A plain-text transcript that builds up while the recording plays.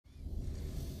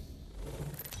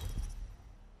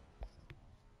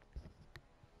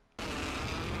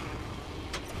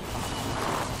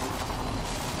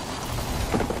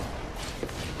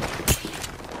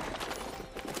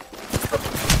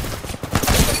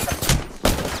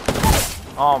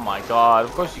Oh my god,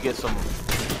 of course you get some.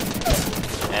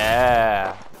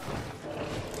 Yeah.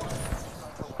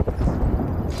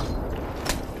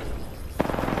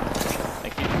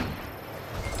 Thank you.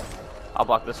 I'll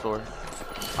block this door.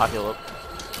 I'll heal up.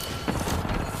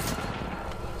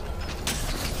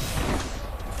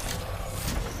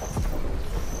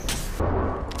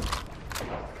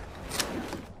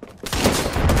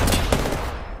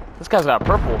 This guy's got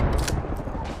purple.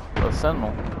 The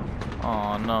sentinel.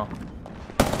 Oh no.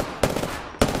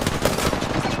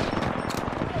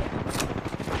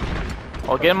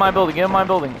 Oh, get in my building, get in my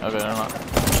building. Okay, they're not.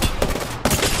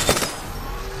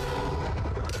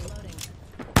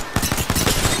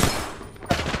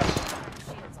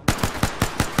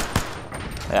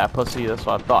 Yeah, pussy, that's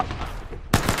what I thought.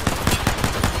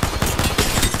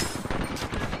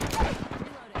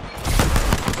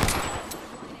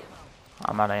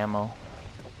 I'm out of ammo.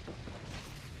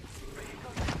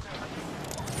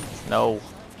 No.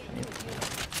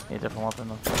 Need a different weapon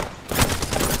though.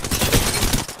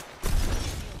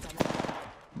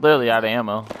 Literally out of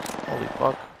ammo. Holy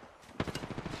fuck.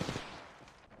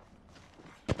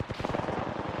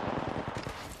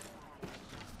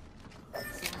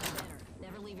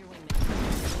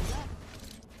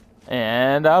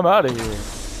 And I'm out of here.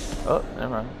 Oh, never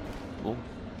mind. Ooh.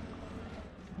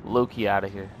 Low-key out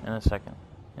of here in a second.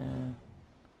 Yeah.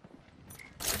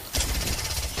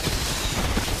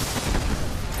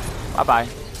 Bye-bye.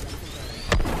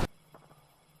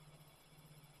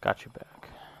 Got you back.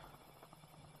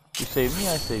 You save me,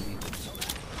 I save you.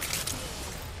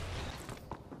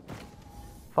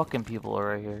 Fucking people are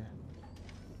right here.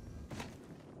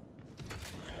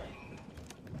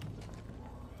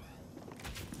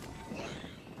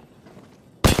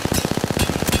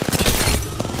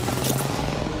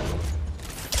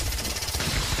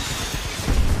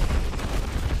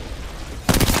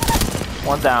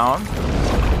 One down.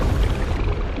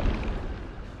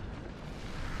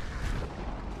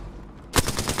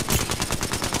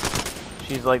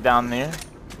 She's like down there.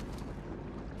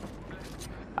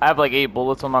 I have like 8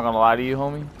 bullets, I'm not gonna lie to you,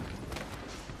 homie.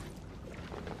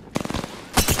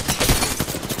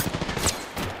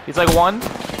 He's like 1.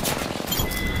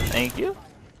 Thank you.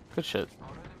 Good shit.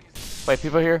 Wait,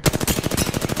 people here?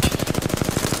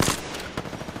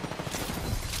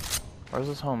 Where's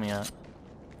this homie at?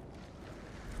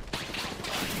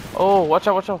 Oh, watch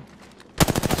out, watch out.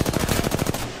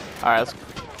 Alright, let's...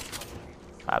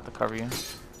 I have to cover you.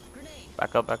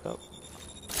 Back up, back up.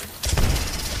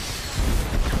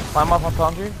 Climb up on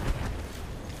Foundry.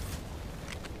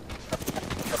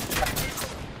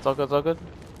 It's all good, it's all good.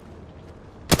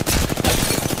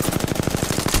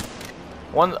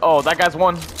 One, oh, that guy's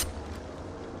 1.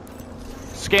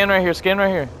 Scan right here, scan right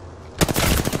here.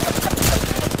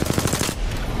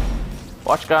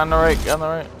 Watch guy on the right, guy on the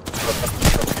right.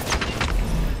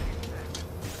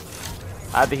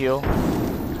 I had to heal.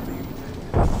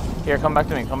 Here, come back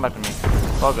to me, come back to me.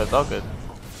 It's all good, it's all good.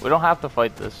 We don't have to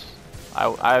fight this.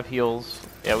 I have heals.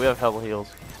 Yeah, we have hell heals.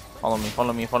 Follow me,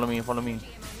 follow me, follow me, follow me.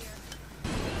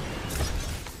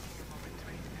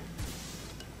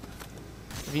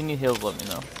 If you need heals, let me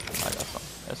know. I got some.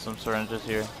 There's some syringes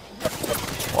here.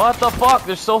 What the fuck?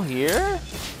 They're still here?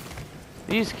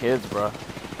 These kids, bro.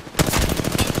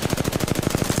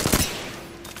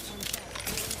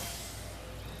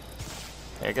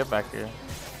 Hey, get back here.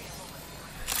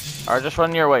 Alright, just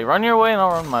run your way. Run your way and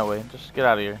I'll run my way. Just get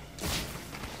out of here.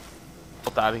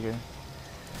 Get out of here.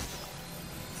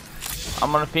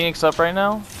 I'm gonna Phoenix up right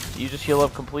now. You just heal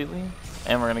up completely.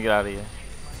 And we're gonna get out of here.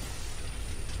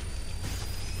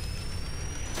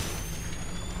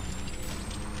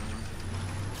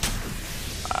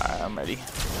 Alright, I'm ready.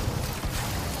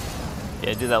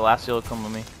 Yeah, do that last heal, come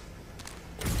with me.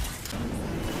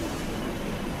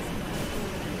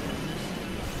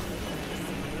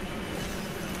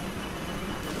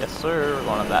 Yes, sir. We're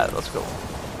going to that. Let's go.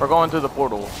 We're going through the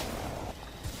portal.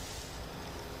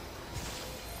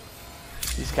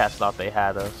 These cats thought they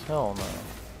had us. Hell no.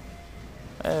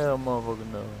 Hell, motherfucker,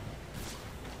 no.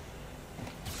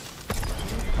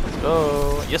 Let's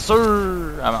go. Yes,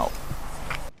 sir. I'm out.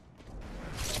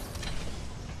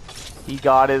 He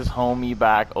got his homie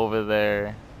back over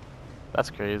there.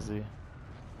 That's crazy.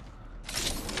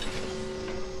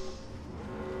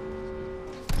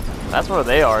 That's where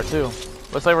they are, too.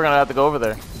 Looks like we're gonna have to go over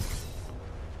there.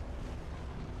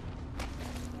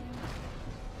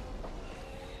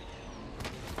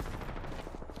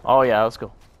 Oh yeah, let's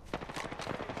go.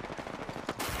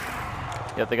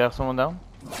 Yeah, they got someone down.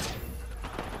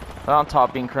 They're on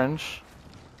top being cringe.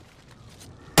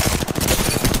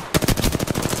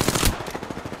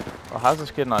 Oh, how's this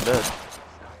kid not dead?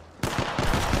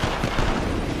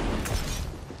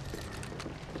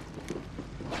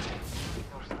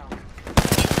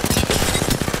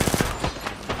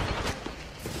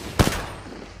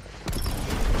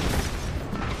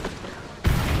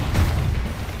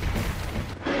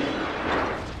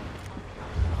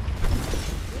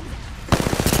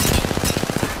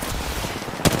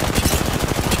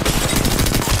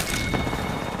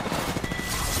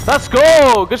 Let's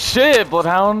go! Good shit,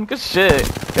 Bloodhound. Good shit.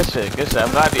 Good shit. Good shit.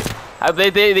 I'm glad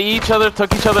they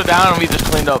took each other down, and we just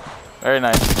cleaned up. Very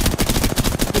nice.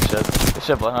 Good shit. Good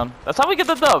shit, Bloodhound. That's how we get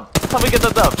the dub. That's how we get the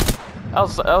dub.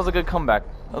 That was a good comeback.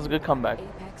 That was a good comeback.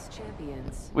 Apex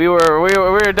champions. We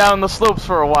were down the slopes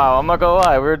for a while. I'm not gonna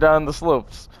lie. We were down the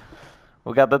slopes.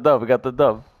 We got the dub. We got the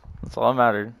dub. That's all that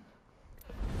mattered.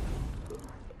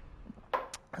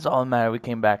 That's all that mattered. We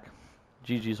came back.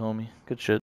 GG's, homie. Good shit.